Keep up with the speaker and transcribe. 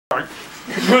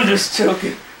I'm just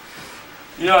joking.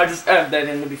 You know, I just added that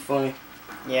in to be funny.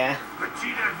 Yeah.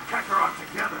 Vegeta and Kakarot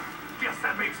together. Guess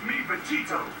that makes me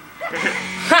Vegito.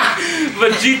 Ha!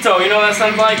 Vegito, you know what that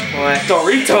sounds like? What?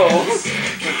 Dorito.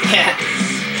 Yeah.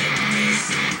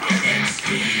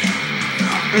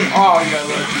 Oh, you gotta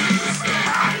look.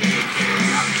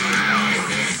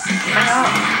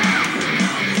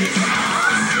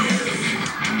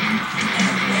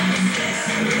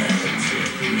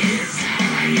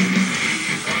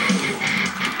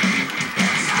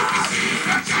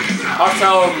 I'll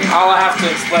tell him, I'll have to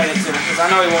explain it to him, because I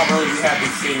know he won't really be happy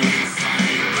to see me.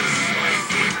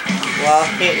 Well,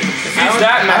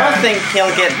 I don't think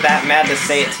he'll get that mad to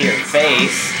say it to your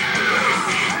face.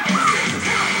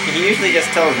 He usually just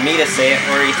tells me to say it,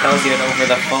 or he tells you it over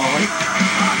the phone.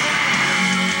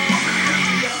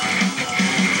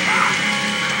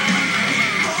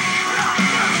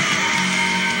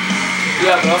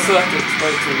 Yeah, but I also have to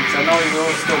explain it to him, because I know he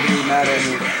will still be mad at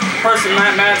me. The person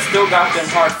mad still got them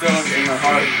hard feelings in their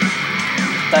heart.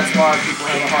 That's why people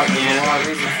have a heart. There's a lot of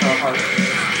reasons for a heart.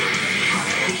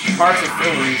 Hearts are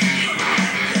feelings.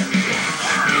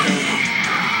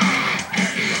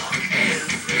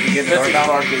 You get the doorbell?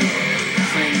 Barking.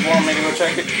 So you want me to go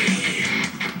check it?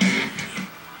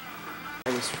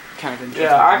 It was kind of interesting.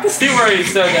 Yeah, I can see where he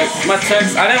said that. My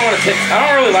text, I didn't want to text. I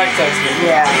don't really like texting.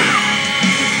 Yeah.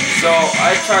 So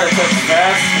I try to text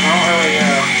fast. I don't really.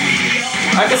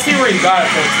 I can see where you got it,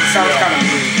 though. It sounds kind of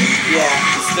weird. Yeah.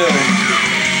 Still.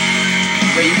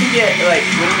 But you can get, like,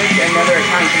 when you make another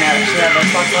account, you can actually have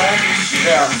Xbox Live?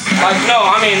 Yeah. Like, no,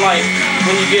 I mean, like,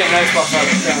 when you get an Xbox Live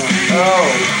account. Oh.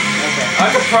 Okay.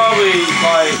 I could probably,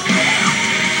 like,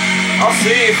 I'll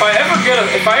see if I ever get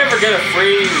a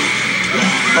free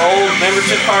gold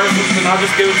membership card or something, I'll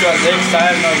just give it to Isaiah because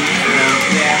I have no use for them.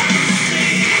 Yeah.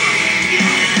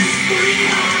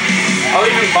 I'll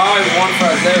even buy one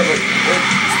for Isaiah, but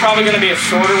it's probably going to be a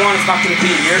shorter one. It's not going to be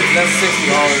a year because that's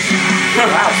 $60.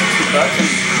 Wow, $60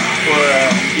 for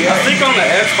I think on the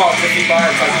Xbox if you buy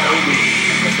it, it's like 80.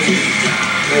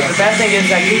 The bad thing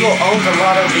is that Google owns a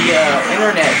lot of the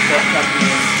internet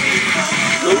companies.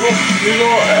 Google?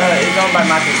 Google is owned by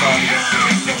Microsoft.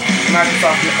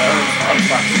 Microsoft owns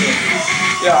Xbox too.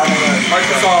 Yeah, I know that.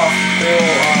 Microsoft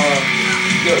will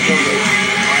Google.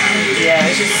 Yeah,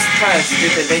 it's just kind of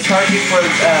stupid. They charge you for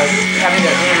having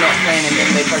the internet plan, and then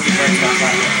they charge you for Xbox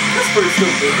Live. That's pretty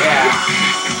stupid. Yeah.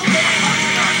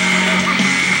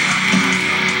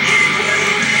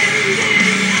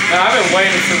 Now, I've been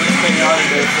waiting for this thing out of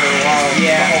there for a while.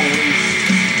 Yeah. The whole week.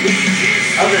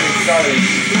 I've been excited.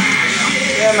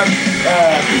 Yeah,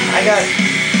 I got.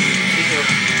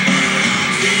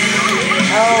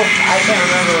 Oh, I can't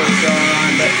remember what was going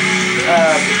on, but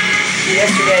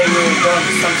yesterday we were going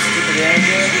to some stupid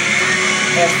interview,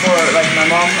 and for like my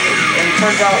mom, and it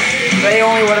turns out they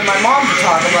only wanted my mom to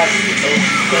talk. I'm like, okay,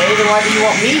 then why do you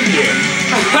want me here?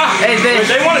 And then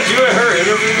they wanted you at her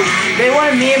interview. They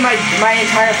wanted me and my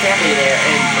entire family there,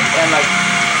 and I'm like,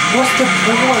 what's the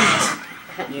point?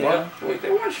 You know? Wait,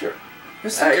 they want you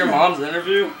at your mom's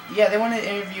interview? Yeah, they wanted to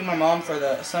interview my mom for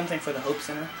something for the Hope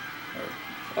Center.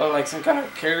 Oh, like some kind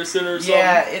of care center or something?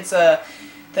 Yeah, it's a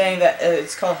thing that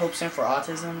it's called Hope Center for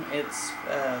Autism. It's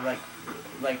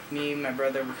like me, my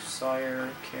brother Sawyer,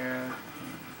 Kara,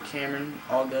 Cameron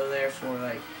all go there for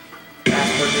like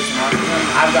Asperger's and autism.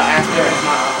 I've got Asperger's,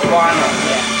 not autism. Well, I know.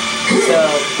 Yeah.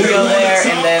 So we go there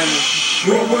and then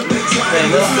they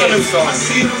listen.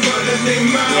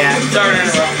 Yeah. Sorry to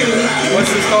interrupt.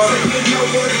 What's this called?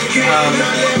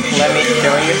 Let me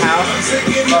show you how.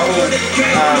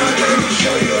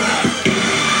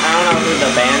 I don't know who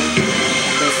the band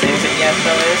who sings it yet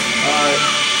though is.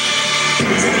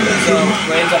 So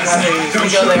what ends up happening is we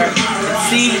go there and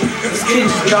see this kid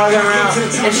just jogging around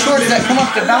in shorts that come up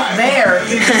to about there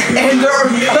and they're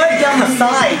cut down the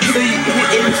side. So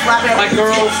it was flapping up Like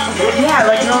girls? Yeah,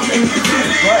 like girls in his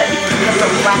butt. It was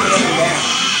flapping up and down.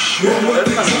 Dude,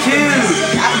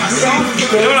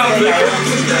 You know what I'm thinking?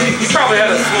 He probably had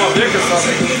a small dick or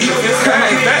something. If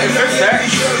there's that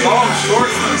small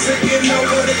shorts, that's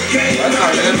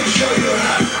not good.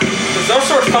 Because those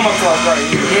shorts come up to like right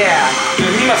here. Yeah.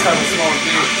 Dude, he must have a small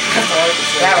dick. That's all I can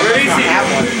say. That one does not have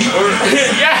one.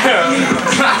 Yeah!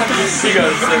 He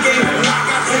goes 6 man.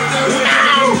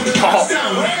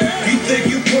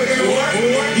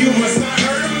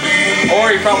 Or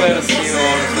he probably had a steal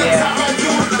on it. Yeah.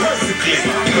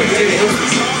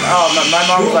 Oh, my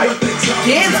mom was like,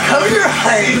 kids, cover your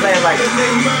eyes. And like,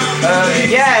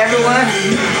 yeah, everyone.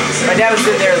 My dad was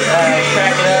sitting there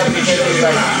cracking up because he was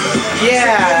like,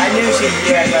 yeah, I knew she'd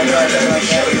react like that, something like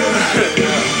that.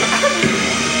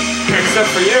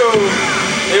 Except for you.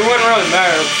 It wouldn't really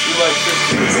matter if you like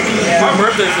 15. Yeah. My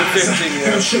birthday's at 15,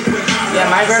 yeah.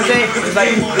 Yeah, my birthday is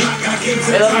like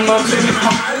 11 months.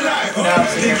 No,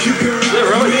 it's here. Is it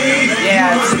really?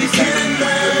 Yeah, it's December.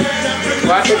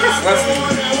 Well, I think it's less than.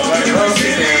 What else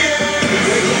is there?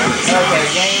 Okay,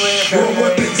 January,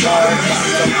 February, March,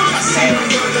 May.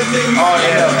 Oh,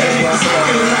 yeah.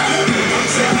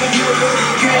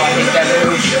 Oh, I hate that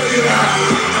move.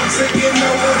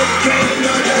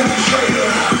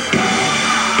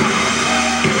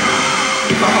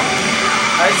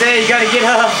 I say you gotta get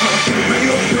up.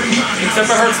 Except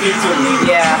it hurts me too.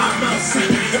 Yeah.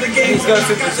 He's going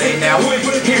Super Saiyan now.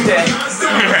 You're dead.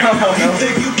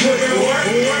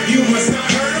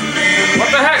 What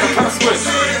the heck? I'm trying to switch.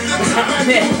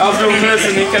 I was doing this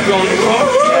and he kept going.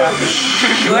 Yeah.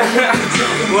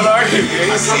 What are you,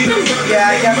 doing something? Yeah,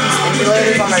 I got these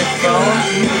emulators on my phone.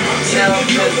 You know,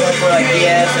 because for like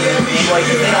DS and Game Boy,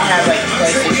 because they don't have like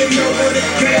PlayStation 2 or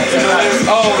anything like that.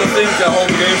 Oh, the things that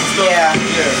hold games and stuff? Yeah.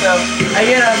 So I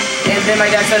get them, and then my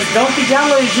dad says, don't be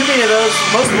downloading too many of those.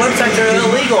 Most websites are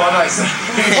illegal. I'm like,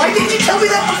 why didn't you tell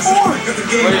me that before?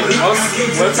 Wait, most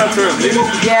websites are illegal?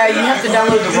 Yeah, you have to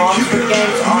download the ROMs for the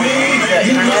games on the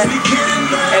internet,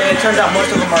 and it turns out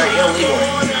most of them are illegal.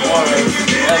 Or the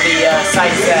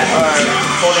sites that are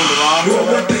holding the ROMs or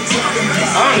whatever.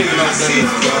 I don't even know what that is,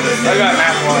 to be honest. I got an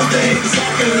Apple on there.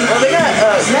 Well, they got,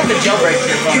 you have to jailbreak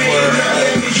your phone for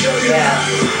that.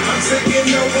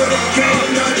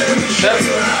 That's,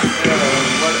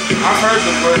 I've heard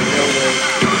the word jailbreak.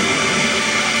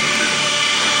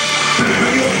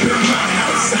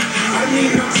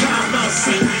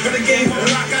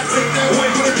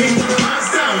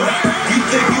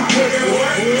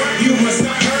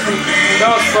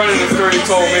 That was funny, the story you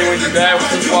told me when your dad was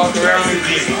just walking around.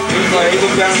 He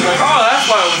looked down and was like, oh, that's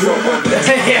why it was so cold.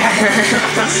 Yeah.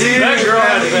 That girl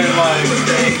had been like...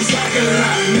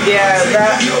 Yeah,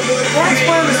 that's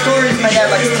one of the stories my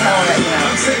dad likes telling it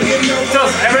now.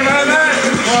 Tells everybody that?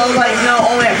 Well, like, no,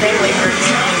 only at family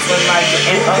reunions when my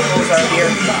uncles are here.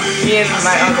 Me and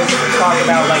my uncles talk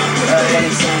about, like,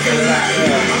 funny scenes or that.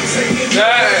 Yeah.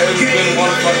 That has been one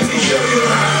funny story.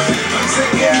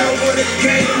 Yeah.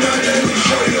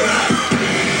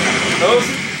 Those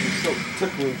so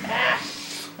tickly.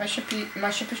 My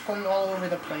ship is going all over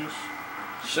the place.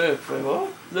 Shit, wait, what?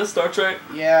 Is this Star Trek?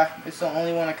 Yeah, it's the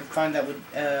only one I could find that would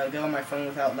go on my phone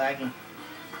without lagging.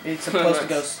 It's supposed to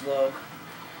go slow.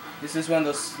 This is one of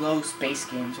those slow space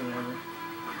games or whatever.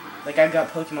 Like I got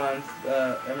Pokemon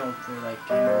Emerald for like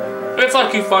Game Boy. It's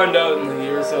like you find out in the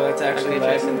year, so that's actually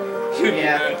lagging. You'd be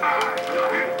mad.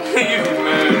 You'd be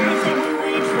mad.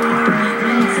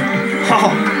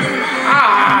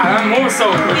 That move's so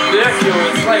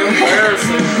ridiculous. It's like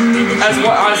embarrassing. As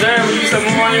what Isaiah, when you said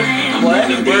move on you?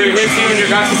 What? Where he hits you and your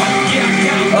guy's just like,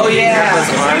 oh yeah.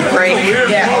 arm break.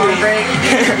 Yeah, arm break.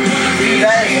 Dude,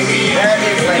 that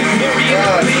is like,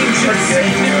 oh, it's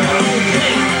pretty good.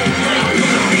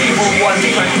 For one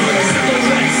punch.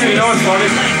 You know what's funny?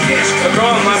 A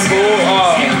girl in my school,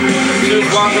 she was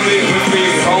walking with me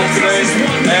home today,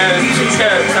 and she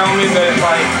kept telling me that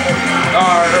like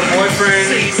her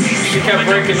boyfriend, she kept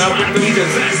breaking up with him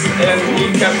and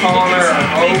he kept calling her a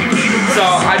hoe. So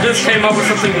I just came up with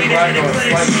something with black girls,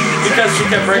 like because she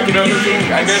kept breaking up with him.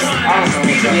 I guess I don't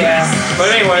know. Yeah.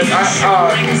 But anyways,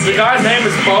 the guy's name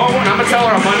is Bo, and I'm gonna tell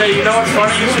her on Monday. You know what's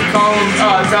funny? You should call him.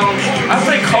 Tell him I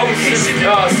think Cole suits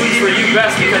for you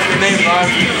best because your name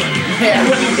rhymes. Yeah.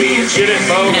 Get it,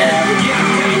 Bo? Yeah.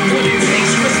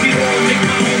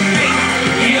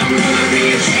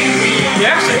 He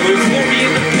actually lives near me.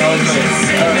 So he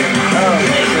lives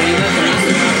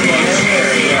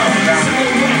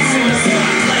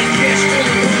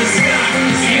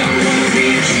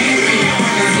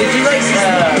Did you like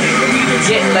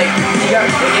get like you got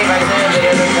the game right there the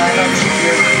other Black Ops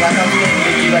game?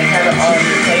 Did you like have it all in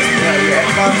your place your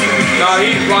Xbox? No,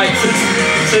 he like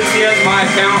since he has my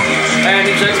account and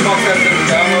his Xbox has been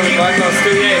downloaded Black Ops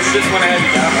 2, yeah, he just went ahead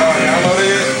and downloaded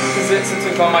it because since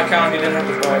it's on my account, he didn't have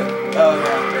to buy it. Oh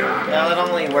yeah. Yeah, that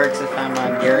only works if I'm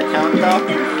on your account though.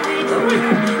 Really?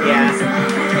 Yeah.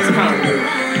 That's kind of weird.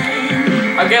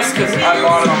 I guess because I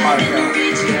bought it on my account.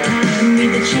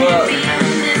 Well,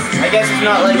 I guess it's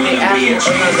not like the Apple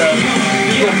or the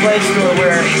Google Play Store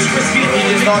where you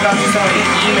just log on to someone's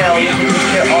email, you can just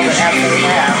get all the apps that we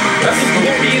have. That's cool.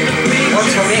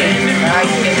 Works for me. And I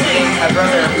can get the game my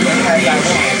brother has that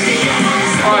one.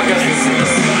 Oh, I guess it's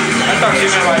I thought you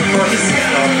meant like courses and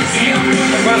stuff.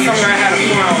 Like what if some guy had a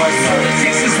porn on my site?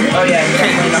 Oh yeah,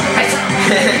 definitely not.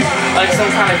 like some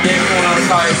kind of gig going on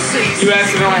site. You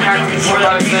accidentally hack the shit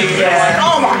out of things. Yeah. Like,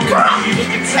 oh my god!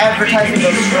 Advertising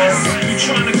those shorts. You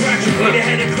trying to graduate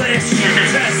ahead of class, you can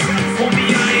test.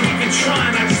 Homie, I ain't even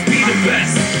trying, I just be the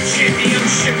best.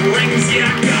 Championship rings, yeah,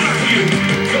 I got a few.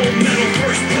 Gold medal,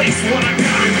 first place, what I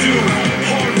gotta do.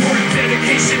 Hard work,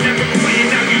 dedication, never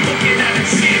quitting. Now you looking at a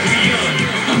champion.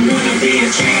 I wanna be a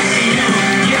champion.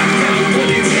 Yeah, I got what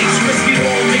it takes, risk it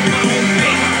all, make my own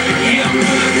fate. Yeah, I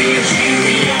wanna be a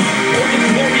champion. Or the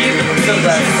glory of the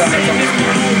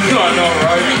you don't know,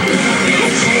 right?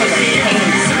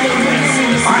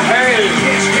 Hey,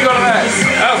 you go to that.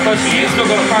 Oh, but you still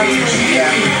go to private school?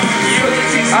 Yeah.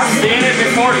 I've seen it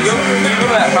before. You go to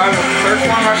that private church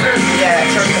one right there? Yeah,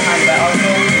 church behind that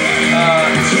also.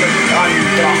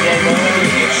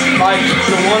 Like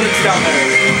the one that's down there.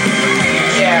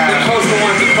 Yeah. The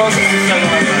closest to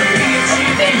 7-Eleven.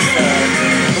 I think so.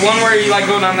 The one where you like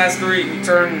go down that street, you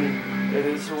turn it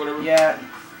is or whatever. Yeah.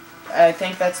 I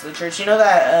think that's the church. You know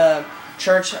that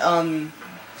church,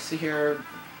 see here,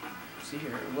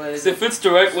 what is it? If it's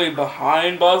directly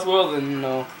behind Boswell, then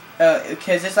no.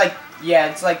 Because it's like, yeah,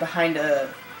 it's like behind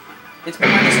it's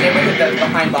behind this neighborhood that's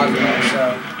behind Boswell,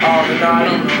 so. Oh, but no, I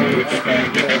don't know. Okay,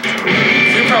 good.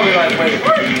 You're probably like, wait,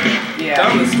 what? Yeah.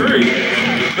 Down the street.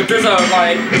 But there's a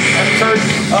church.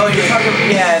 Oh, you're talking,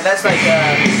 yeah, that's like,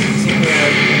 see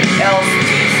here,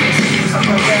 LCCC,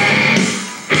 something like that.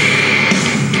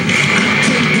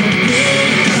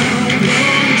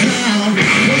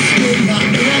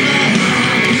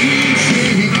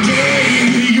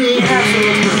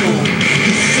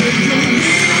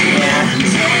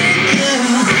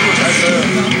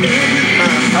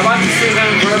 I'd like to see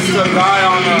them versus a guy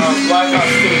on Black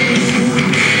Ops 2.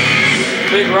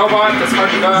 Big robot that's hard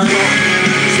to dodge.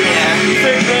 Yeah. You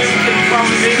think they can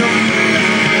probably beat him?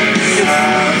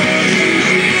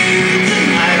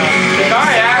 I don't know. The guy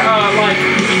like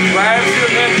grabs you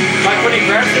and then like when he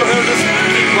grabs you he'll just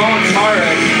keep blowing fire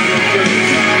at you.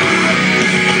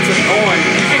 It's annoying.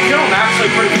 You can kill him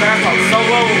actually pretty fast on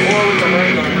solo or with the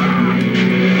regular.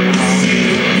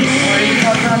 What are you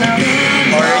talking about now?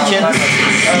 Origins.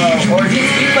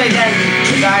 Origins. You played that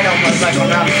guide almost like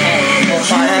around 10 or 5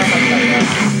 something like that.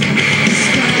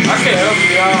 I can help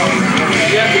you out.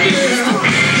 You have to get used to it.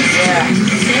 Yeah.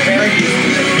 Very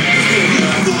used.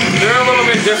 They're a little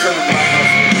bit different than Black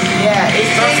Ops. Yeah, it's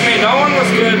Trust me, no one was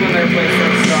good when they played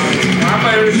first zombies. When I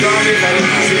played with zombies, I didn't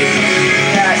see it.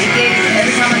 yeah, it gave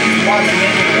every time I watch a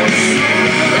game it works.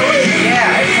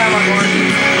 Yeah, every time I'm working.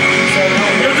 So no.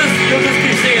 You'll just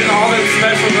keep seeing all those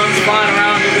special guns flying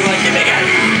around and you'll be like, yeah, they got it.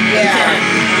 Yeah.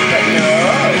 But no.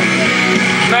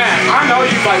 Man, I know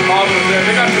you like models there.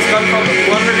 They got this gun called the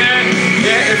Plunder Gun.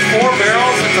 Yeah, it's 4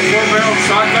 barrels. It's a 4-barrel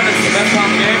shotgun. It's the best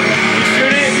one in the game. You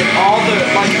shoot it, all the,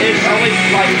 like, it only,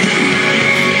 like,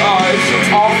 it shoots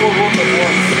all 4 bullets at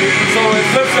once. So it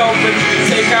flips open, you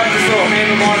take out this little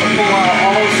handlebar to pull out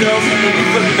all the shells, and then you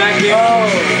flip it back in. Oh,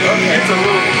 okay. It's a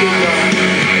really cool gun.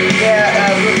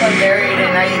 Yeah, we were playing buried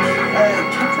and I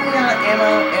kept running out of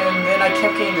ammo and then I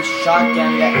kept getting the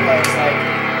shotgun that has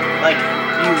like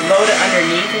you load it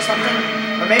underneath or something.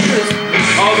 Or maybe it was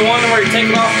Oh, the one where you take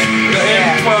it off the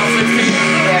Yeah. M1216?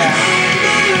 yeah.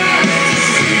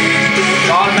 The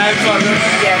automatic shotgun?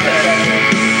 Yeah,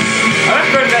 I've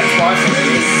upgraded that twice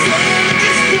already.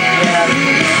 yeah.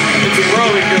 It's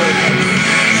really good.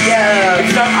 Yeah.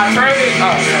 Except I traded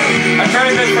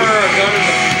it for a gun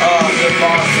at the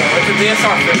box, so it's a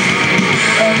DSR 50.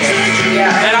 Okay.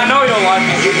 Yeah. And I know you'll like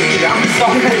it. I'm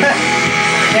sorry.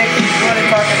 Nick, you want to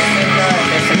talk at the same time?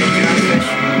 There's a big drone fish.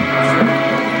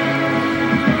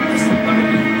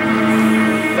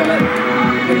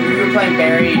 When we were playing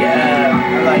buried,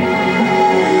 like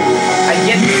I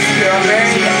get I'm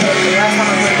buried. The last time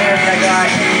I played buried, I got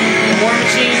the war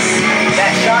machine,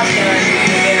 that shotgun,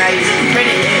 and then I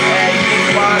traded it at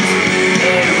the box,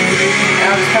 and it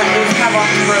was kind of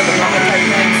off the road, the moment type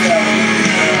thing. So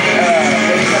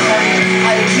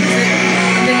I use it,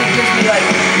 and then it gives me like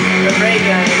the ray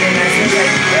gun, and then as soon as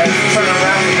I turn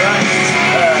around and run,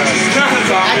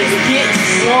 I just get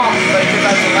swamped, like because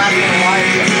I was the last one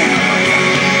alive.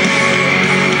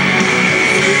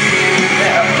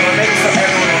 Yeah, or maybe so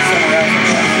everyone else somewhere else.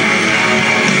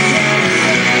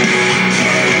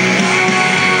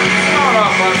 Hold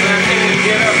on, bud. I can't even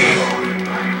get up.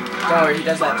 Don't worry, he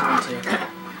does that to me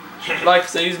too. Like,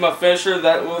 so I use my finisher,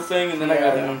 that little thing, and then I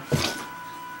go down.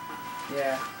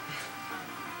 Yeah.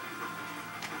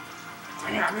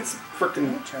 Dang, I miss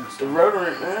freaking the rotor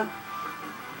in it, man.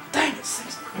 Dang, it's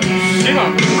 60. Shit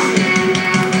on me.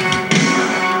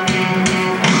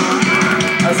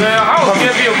 Isaiah, I will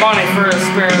give you money for a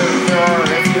spare drawer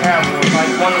if you have one.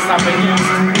 like one that's not been used.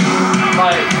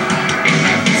 Like,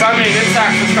 so I mean, it's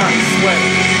actually starting to sweat.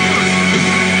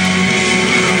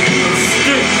 It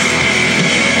stinks.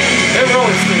 It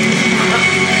really stinks.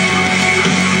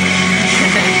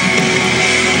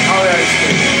 Oh yeah, it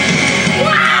stinks.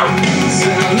 Wow!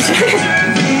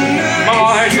 Mama,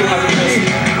 I hate you like this.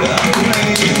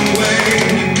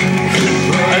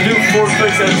 I do 4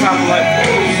 clicks at a time, like.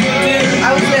 Dude, I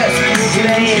was at school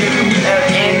today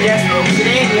and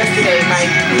yesterday, my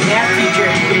math teacher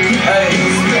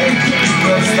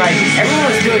was like, everyone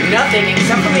was doing nothing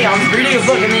except for me. I was reading a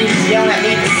book and then he was yelling at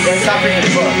me to stop reading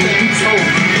the book. So,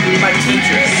 my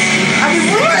teacher. I mean,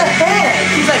 what the heck?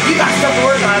 He's like, you got stuff to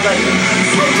work on. I was like,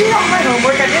 I did all my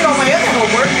homework. I did all my other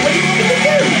homework. What do you want me to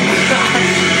do?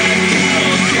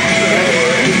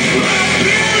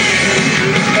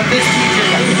 But this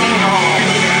teacher's like, hang on.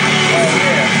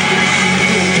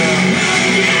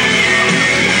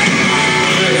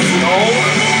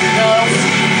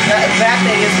 That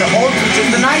thing is the old teacher's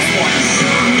the nice one.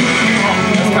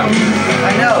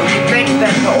 I know, you think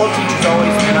that the old teacher's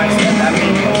always the nice one. That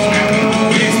means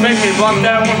You expect me to block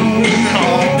that one?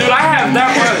 Dude, I have that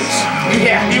much.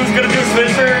 yeah. He was gonna do his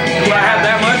picture, but I had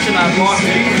that much and I blocked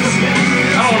it.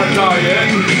 I don't want to die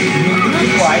yet.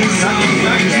 Twice.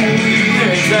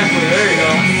 Yeah, exactly. There you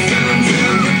go.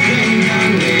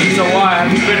 So why?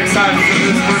 Have you been excited for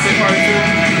this birthday party too?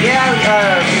 Yeah,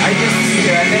 I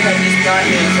think I just got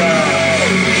his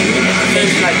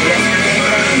invitation like yesterday.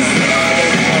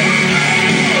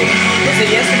 Was it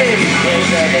yesterday or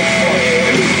the day before?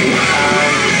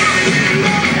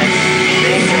 I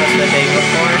think it was the day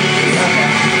before. Okay.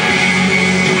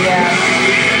 Yeah.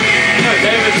 You know,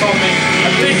 David told me, I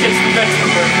think it's Betsy's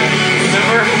birthday.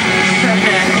 Remember?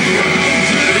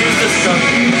 He was just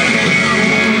joking.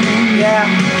 Yeah.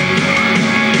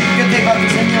 The good thing about the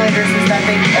simulators is that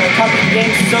they copy the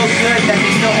game so good that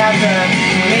they still have the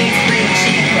main screen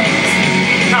cheat things.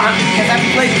 Because I've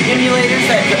played emulators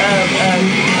that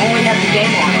only have the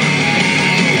game on it.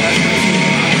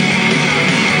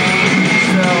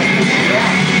 So,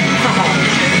 yeah.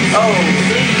 Oh,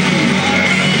 please.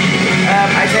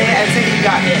 I think you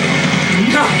got hit.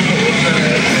 No.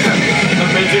 The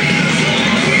midget.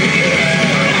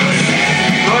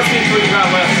 How much people you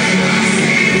got left?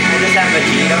 I just have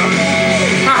vegito.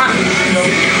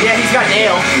 Yeah, he's got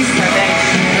nails.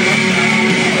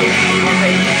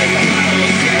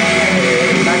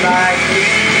 Bye-bye.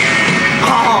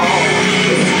 Oh.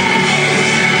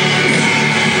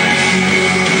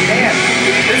 Man,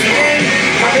 this game,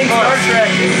 I think Star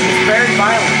Trek is very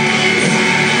violent.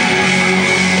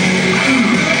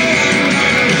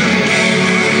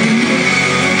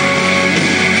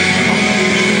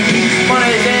 Come on,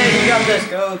 you got this.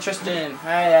 Go, Tristan.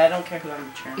 I don't care who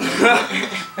I'm cheering.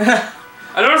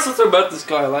 I noticed something about this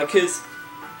guy. Like his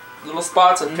little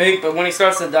spots are pink, but when he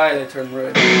starts to die, they turn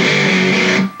red.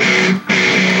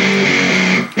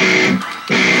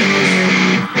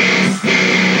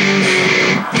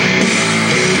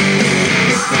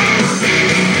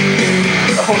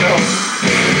 Oh no.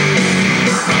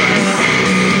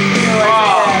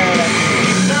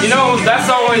 You know, that's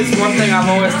always one thing I've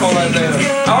always told Isaiah.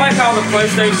 I like how the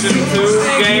PlayStation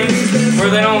 2 games, where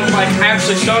they don't like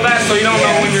actually show that, so you don't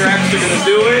know when you're actually gonna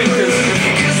do it.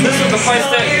 Because this is the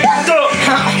PlayStation.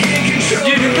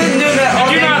 You didn't do that.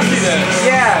 Did you not see that?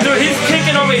 Yeah. Dude, he's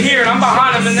kicking over here, and I'm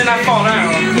behind him, and then I fall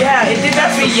down. Yeah, it did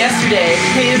that to me yesterday.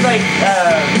 He was like,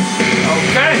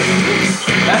 Okay.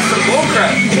 That's some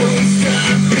bullcrap.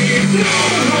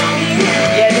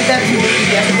 Yeah, it did that to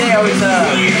me yesterday.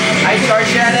 I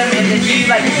charged at him, and then he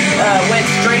like went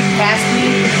straight past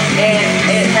me, and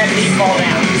it had me fall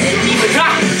down. And he was,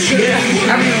 I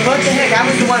mean, what the heck? I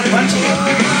was the one punching him.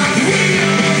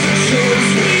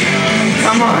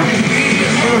 Come on.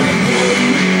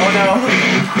 Oh no.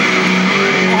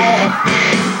 Oh.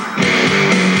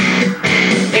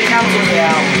 It cancels it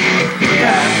out.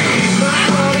 Yeah.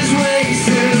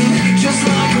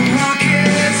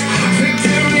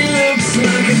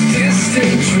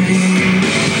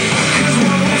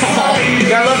 You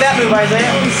gotta love that move,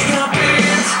 Isaiah.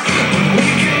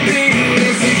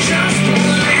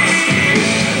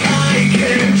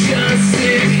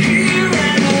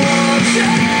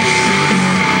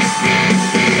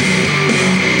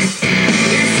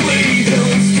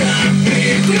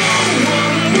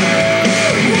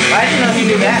 I didn't know if you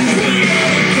knew that.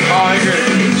 Oh, I agree.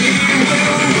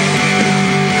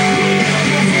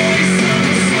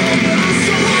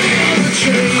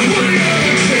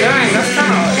 Dang, that's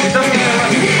kind of, it doesn't even let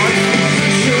me punch.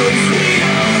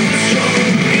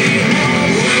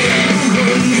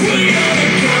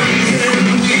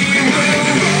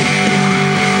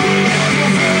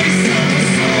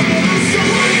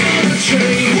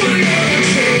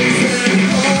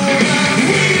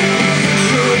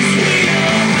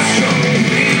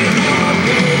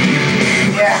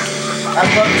 I'd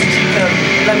love to cheat code.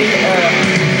 Let me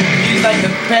use like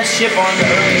the best ship on the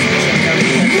earliest mission code.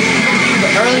 The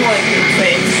early one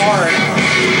it's hard.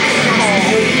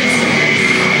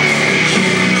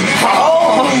 Oh!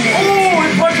 Oh!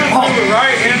 He punched him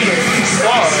right in the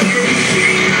slot.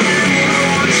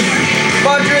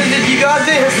 Triston, you got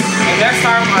this. And next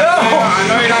time, I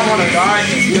know you don't want to die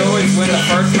because you always win the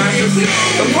first matches.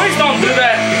 But please don't do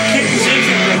that kick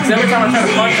cheeky things. Every time I try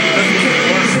to punch him, it doesn't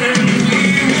work.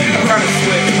 I'm trying to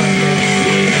switch.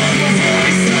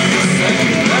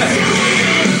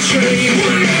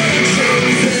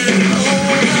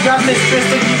 You got this,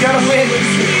 Triston. You gotta win.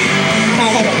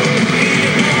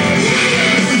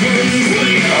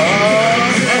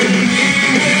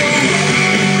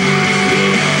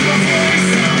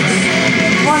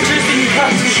 Come on, Triston, you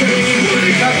got this. You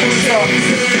got this.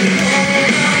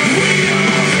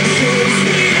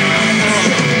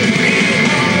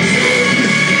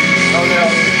 Oh no.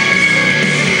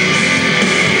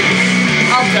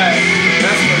 Okay,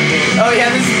 that's pretty good. Oh yeah,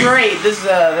 this is great. This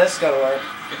gonna work.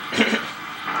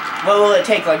 What will it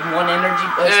take? Like one energy?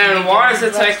 And why is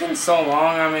it taking so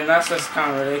long? I mean, that's just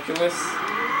kind of ridiculous.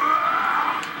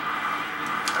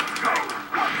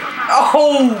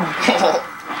 Oh!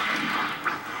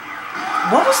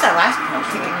 What was that last punch?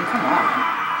 I mean, come on.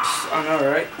 I know,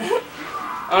 right?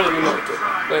 I don't even know.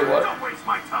 Wait, what?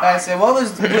 I said, what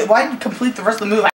was? Why did you complete the rest of the move?